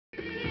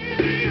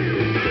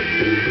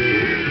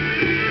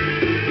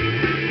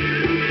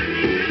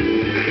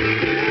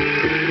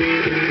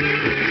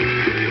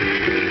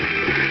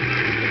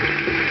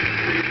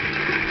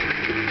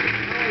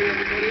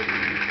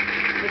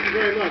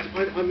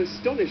I'm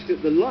astonished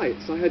at the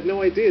lights. I had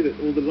no idea that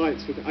all the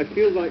lights were... I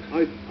feel like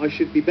I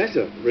should be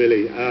better,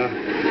 really.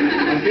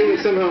 I feel that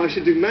somehow I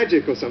should do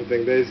magic or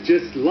something. There's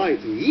just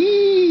lights.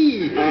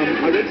 Yee!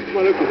 I rented to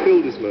my local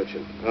builder's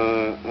merchant.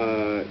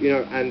 You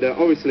know, and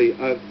obviously,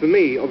 for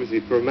me,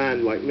 obviously, for a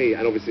man like me,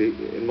 and obviously,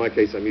 in my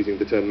case, I'm using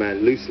the term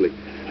man loosely,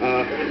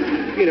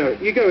 you know,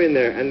 you go in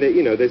there and,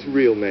 you know, there's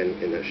real men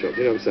in that shop.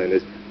 You know what I'm saying?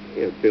 There's,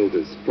 you know,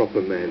 builders,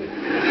 proper men.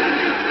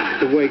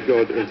 The way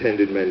God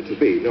intended men to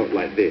be, not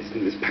like this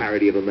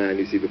parody of a man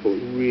you see before.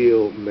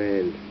 Real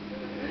men.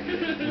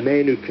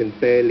 Men who can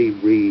barely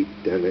read,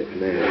 damn it,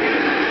 men.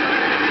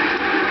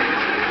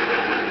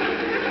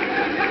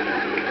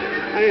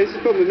 And this is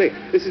the problem with me.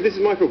 This is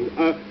my problem.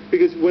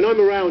 Because when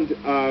I'm around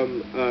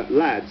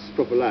lads,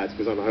 proper lads,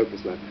 because I'm a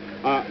hopeless lad,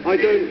 I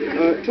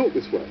don't talk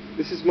this way.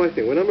 This is my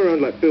thing. When I'm around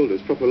like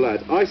builders, proper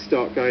lads, I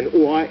start going,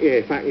 all right,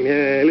 yeah, fucking,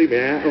 yeah, leave me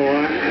out, all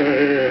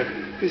right.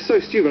 It's so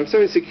stupid. I'm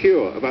so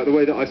insecure about the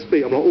way that I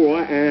speak. I'm like, all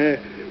right,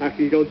 how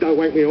can you go, don't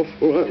wank me off,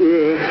 all right.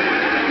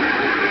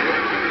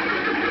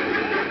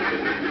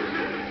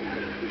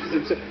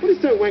 What is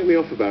don't wank me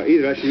off about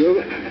either, actually?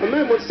 A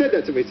man once said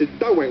that to me. He said,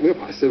 don't wank me off.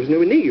 I said, there was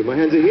nowhere near you. My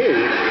hands are here.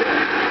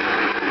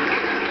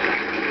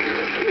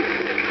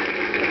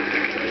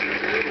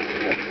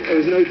 There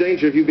was no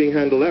danger of you being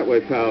handled that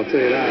way, pal, I'll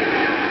tell you that.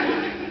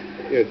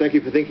 You know, thank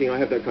you for thinking I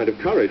have that kind of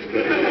courage,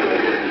 but...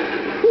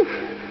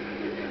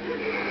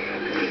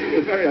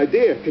 the very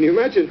idea, can you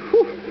imagine?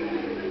 Whew.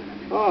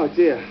 Oh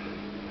dear.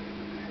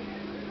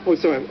 Oh,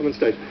 sorry, I'm on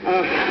stage.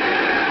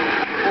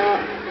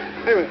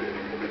 Anyway,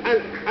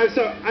 and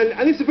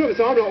this is the problem.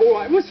 So I'm like, all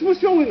right,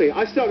 what's wrong with me?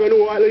 I start going,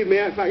 all right, leave me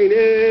out, fucking,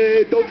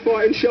 dog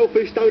fighting,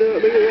 shellfish, don't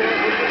hurt me, all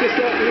right. I'm just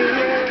like,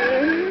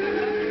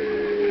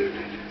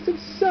 it's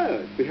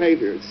absurd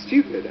behaviour. It's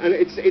stupid, and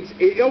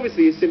it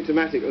obviously is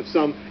symptomatic of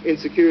some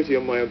insecurity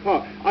on my own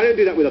part. I don't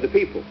do that with other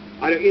people.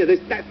 I don't, you know, the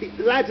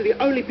lads are the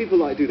only people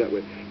that I do that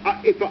with.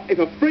 If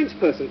a French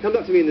person comes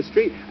up to me in the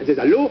street and says,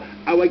 hello,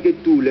 how I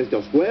get to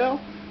Leicester Square?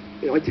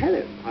 You know, I tell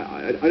him.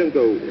 I don't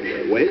go,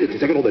 well, it's a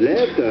second on the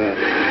left.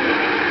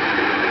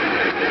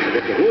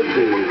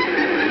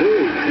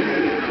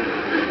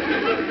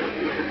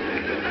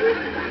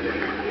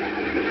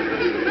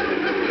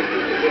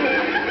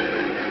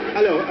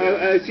 Hello,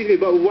 excuse me,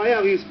 but why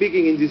are you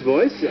speaking in this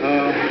voice?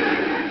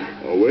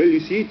 Well, you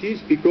see, it is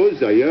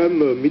because I am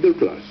middle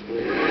class.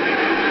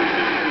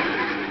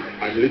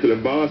 I'm a little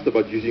embarrassed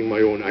about using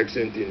my own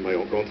accent in my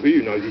own country.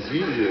 You know, this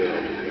is,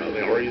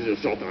 there is a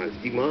certain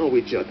stigma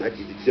which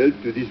attaches itself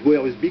to this way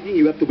of speaking.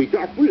 You have to be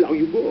careful how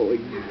you go.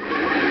 Wait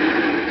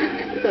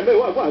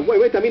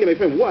a minute, my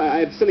friend.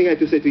 I have something I have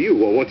to say to you.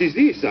 Well, what is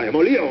this? I am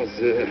all ears.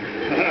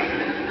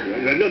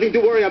 Nothing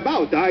to worry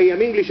about. I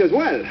am English as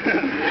well.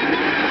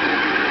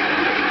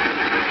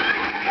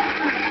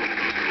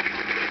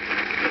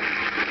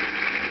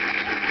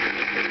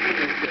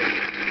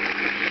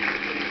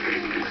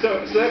 So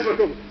that's my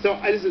problem. So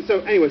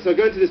anyway, so I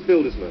go into this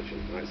builder's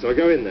merchant, right? So I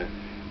go in there,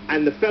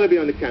 and the fella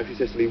behind the counter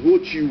says to me,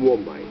 what do you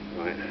want, mate?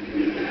 Right?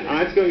 And I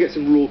have to go and get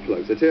some raw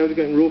plugs. I tell you how to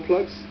get raw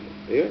plugs?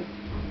 Yeah?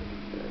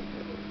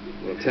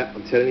 Well,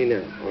 I'm telling you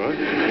now, all right?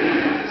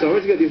 So I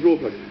went to get these raw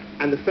plugs,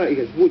 and the fella, he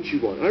goes, what do you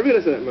want? And I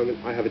realised at that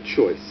moment I have a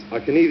choice. I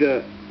can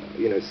either,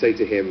 you know, say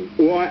to him,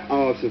 all right,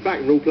 I'll have some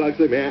fucking raw plugs,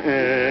 let me out.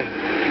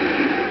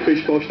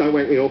 Fish posh, don't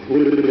wank me off. Be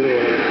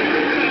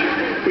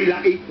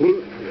lucky.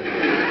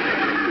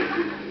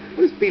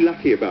 What is be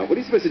lucky about? What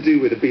are you supposed to do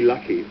with a be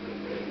lucky?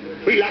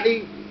 Be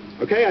lucky?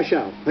 Okay, I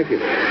shall. Thank you.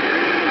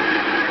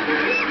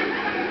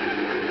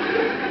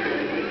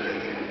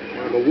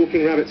 I'm a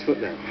walking rabbit's foot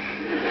now.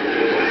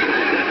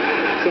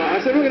 So I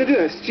said, I'm not going to do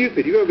that. It's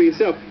stupid. You've got to be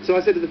yourself. So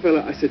I said to the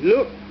fella, I said,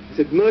 look, I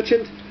said,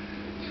 merchant.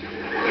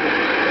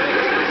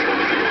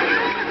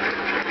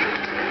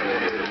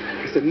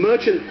 I said,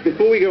 merchant,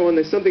 before we go on,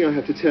 there's something I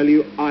have to tell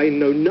you. I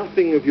know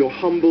nothing of your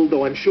humble,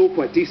 though I'm sure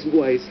quite decent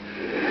ways.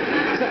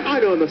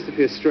 I know I must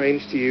appear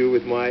strange to you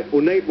with my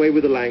ornate way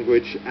with the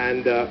language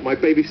and my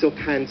baby silk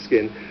hand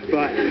skin,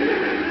 but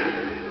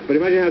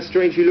imagine how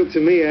strange you look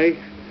to me, eh?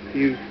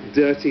 You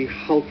dirty,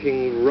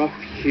 hulking,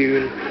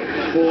 rough-hewn,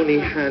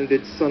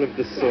 horny-handed son of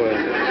the soil.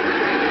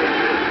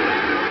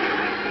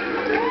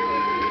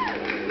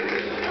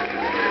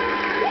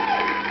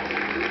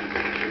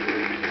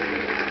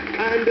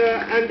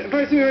 And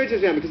very similar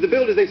interesting, because the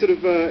builders, they sort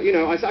of, you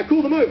know, I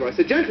called them over. I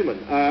said, gentlemen,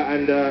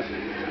 and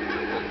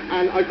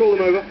I called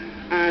them over.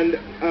 And,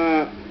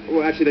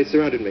 well, actually, they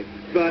surrounded me.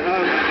 And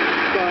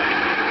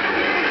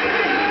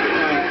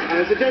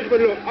I said,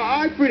 gentlemen, look,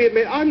 I freely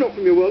admit I'm not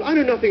from your world. I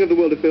know nothing of the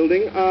world of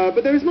building,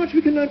 but there is much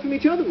we can learn from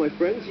each other, my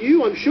friends.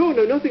 You, I'm sure,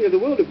 know nothing of the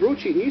world of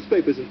broadsheet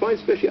newspapers and fine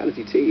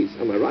speciality teas.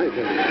 Am I right?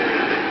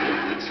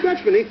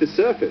 Scratch beneath the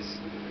surface.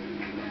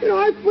 You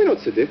know, we're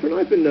not so different.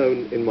 I've been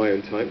known in my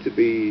own time to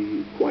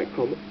be quite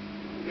common.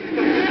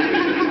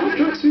 I've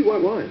drunk sweet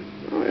white wine.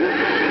 Oh,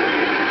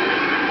 yeah.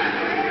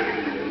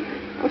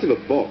 Out of a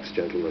box,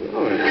 gentlemen.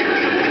 All right.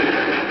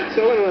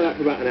 So I went on that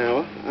for about an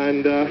hour,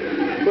 and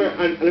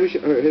let me show.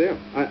 Oh, here they are.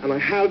 And I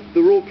have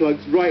the raw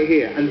plugs right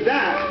here, and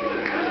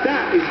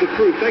that That is the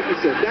proof. Thank you,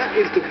 sir. That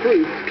is the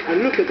proof.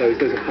 And look at those.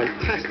 Those are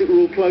fantastic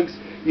wall plugs.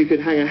 You could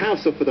hang a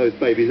house off for those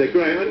babies. They're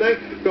great, aren't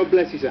they? God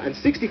bless you, sir. And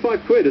 65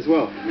 quid as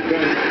well.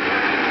 Great.